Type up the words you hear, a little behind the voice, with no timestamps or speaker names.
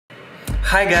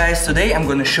Hi guys, today I'm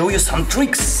gonna show you some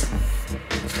tricks.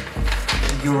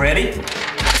 You ready?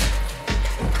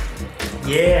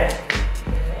 Yeah.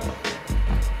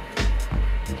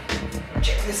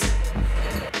 Check this.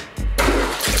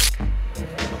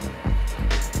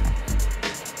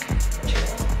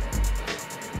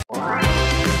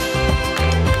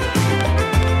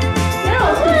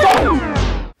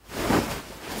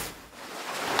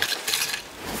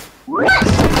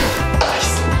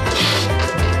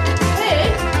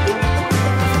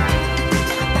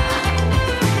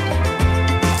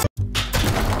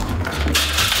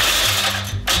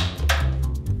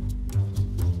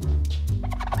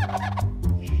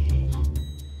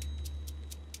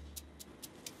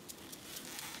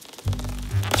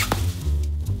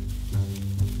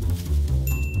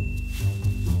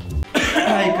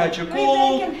 I catch a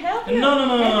cold. Maybe I can help you.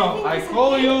 No. I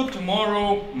call you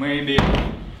tomorrow, maybe.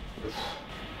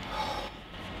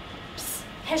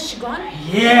 Has she gone?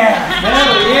 Yeah!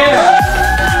 Hell yeah!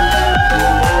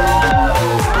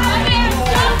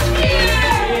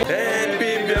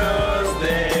 Happy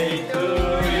birthday to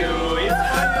you! It's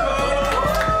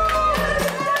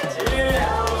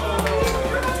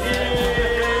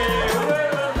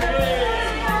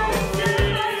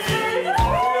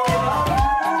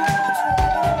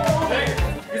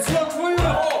It's not for you!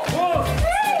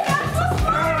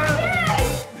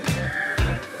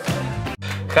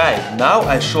 Hi, now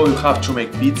I show you how to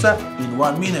make pizza in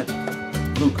 1 minute.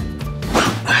 Look.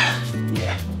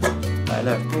 Yeah, I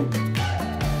love cook.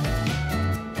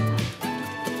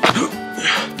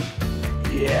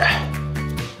 Yeah.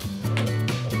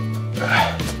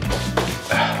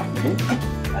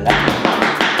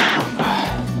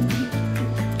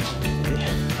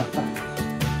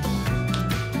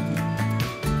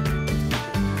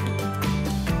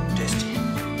 Tasty.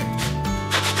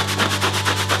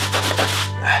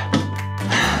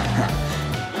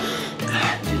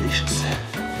 Delicious.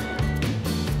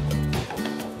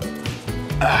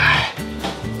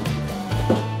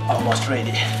 Almost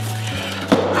ready.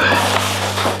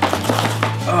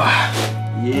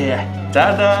 Yeah.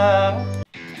 Ta-da!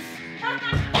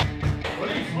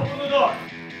 Police, open the door!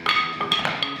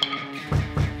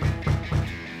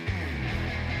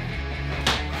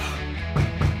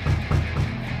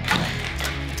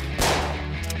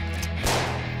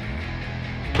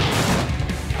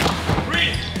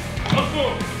 Freeze! Don't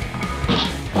move!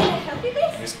 Can I help you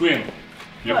guys? Miss Quinn,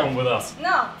 you come with us.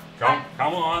 No.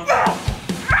 Come on.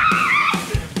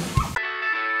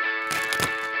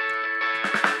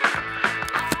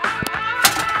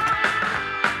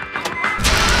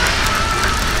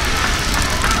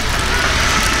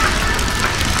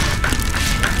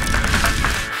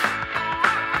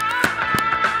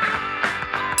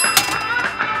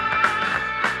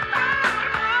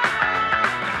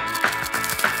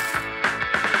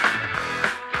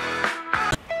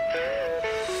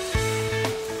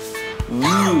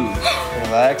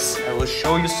 Relax, I will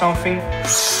show you something.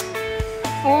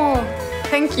 Oh,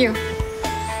 thank you.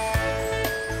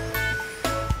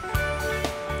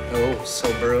 Oh, so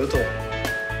brutal.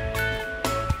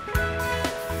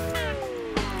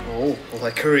 Oh,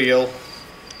 like real.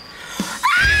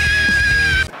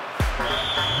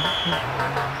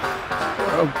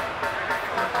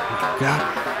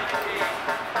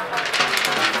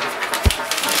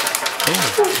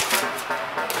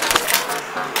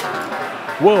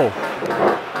 Whoa!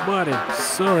 Buddy,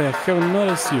 sorry, I haven't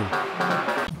noticed you.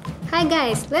 Hi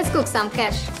guys, let's cook some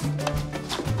cash.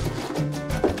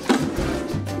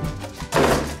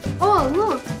 Oh,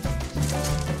 look!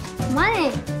 Money!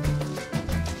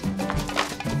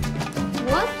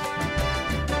 What?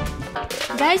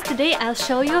 Guys, today I'll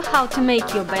show you how to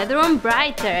make your bedroom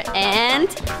brighter. And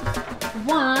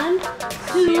 1, 2.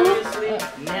 Seriously?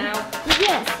 Now?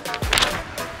 Yes.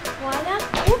 Voila.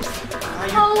 Oops. Are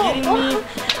you kidding me?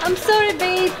 I'm sorry,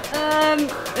 babe.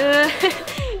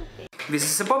 This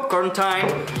is a popcorn time.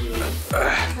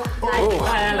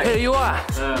 Here you are.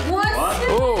 What?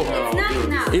 Oh, It's not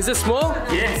enough. is it small?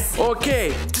 Yes.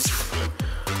 Okay.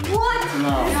 What?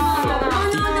 No.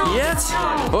 Yes?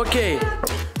 Okay.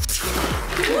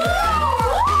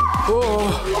 Oh,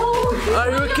 are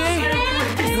you okay?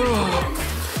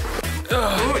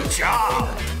 Good job.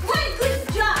 Good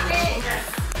job, babe.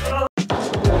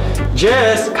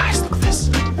 Jess, guys, look at this.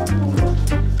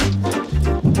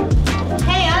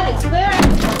 Hey, Alex, where?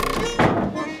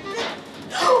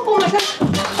 Oh my gosh.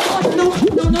 Oh, no.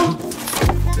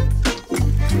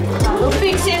 We'll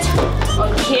fix it.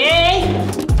 Okay.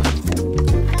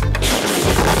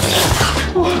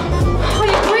 Oh, are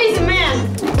you crazy, man?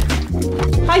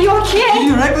 Are you okay? Did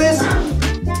you wreck this?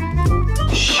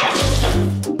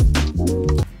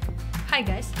 Hi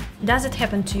guys. Does it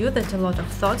happen to you that a lot of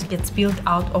thoughts get spilled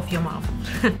out of your mouth?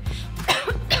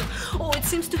 Oh, it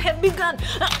seems to have begun.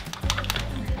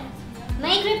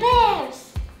 Make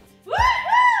repairs.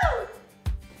 Woohoo!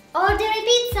 Order a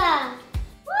pizza.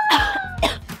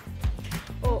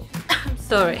 Oh, I'm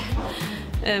sorry.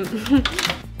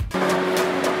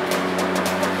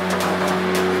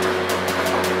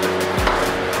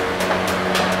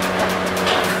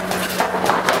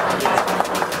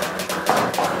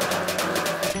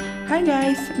 Hi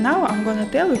guys, now I'm gonna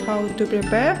tell you how to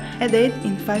prepare a date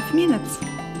in 5 minutes.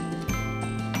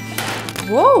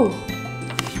 Whoa!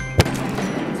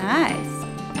 Nice!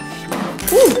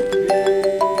 Ooh.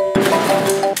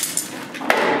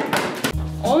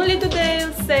 Only today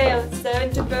on sale,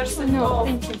 70% off.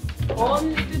 Thank you.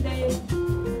 Only today.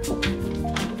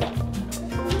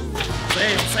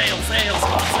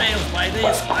 Sales, buy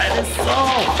this,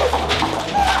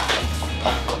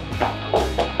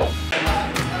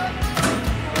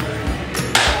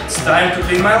 It's time to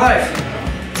clean my life.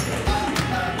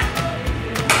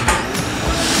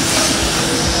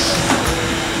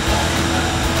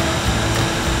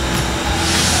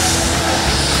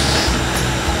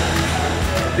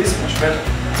 This is much better.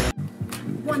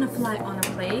 Wanna fly on a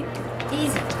plane?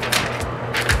 Easy.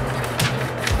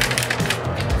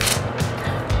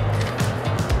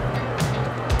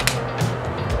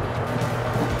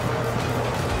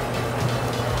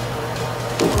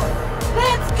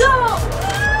 Let's go!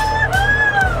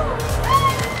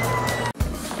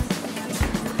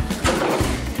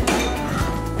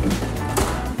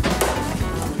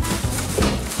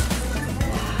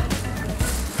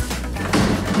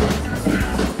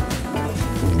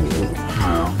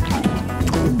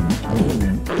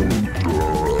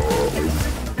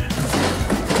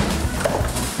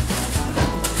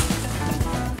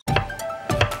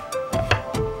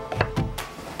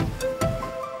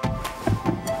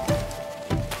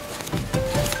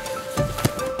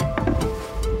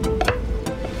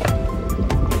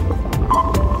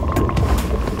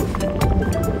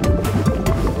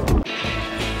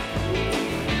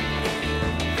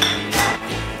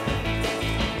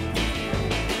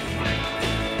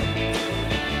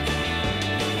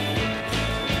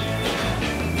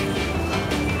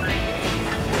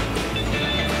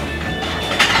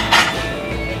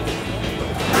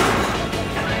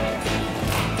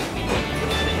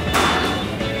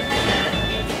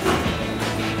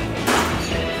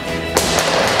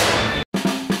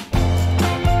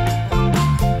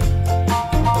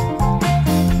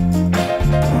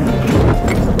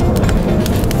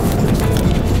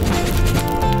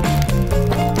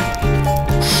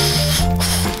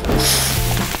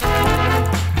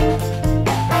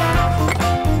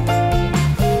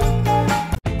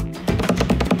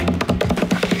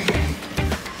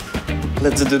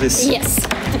 Let's do this. Yes.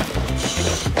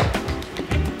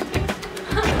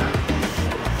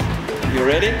 You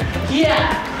ready?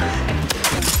 Yeah.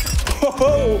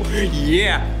 Oh,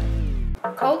 yeah!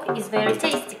 Coke is very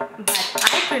tasty, but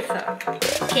I prefer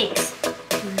cakes.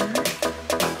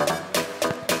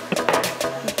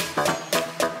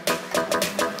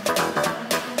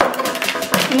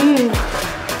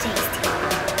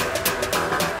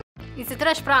 It's a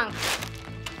trash prank.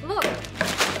 Look.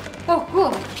 Oh,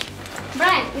 cool.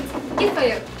 Brian, it's a gift for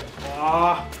you.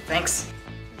 Oh, thanks.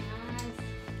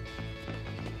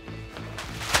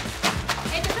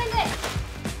 Happy birthday.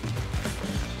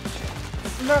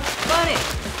 Look, funny.